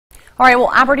All right,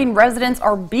 well, Aberdeen residents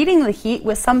are beating the heat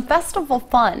with some festival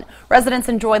fun. Residents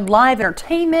enjoyed live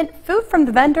entertainment, food from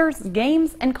the vendors,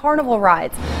 games, and carnival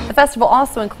rides. The festival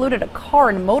also included a car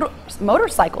and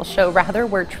motorcycle show,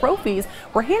 where trophies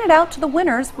were handed out to the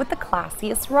winners with the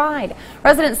classiest ride.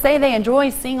 Residents say they enjoy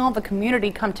seeing all the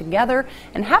community come together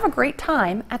and have a great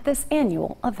time at this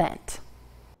annual event.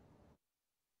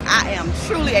 I am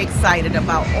truly excited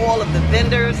about all of the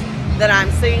vendors that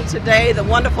I'm seeing today, the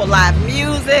wonderful live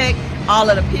music, all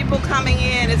of the people coming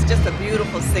in. It's just a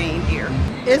beautiful scene here.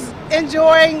 It's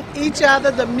enjoying each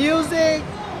other, the music,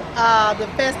 the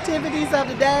festivities of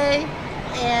the day,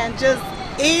 and just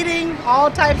eating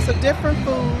all types of different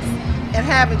foods and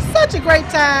having such a great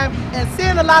time and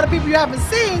seeing a lot of people you haven't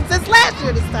seen since last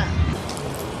year this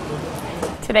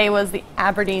time. Today was the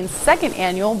Aberdeen's second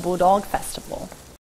annual Bulldog Festival.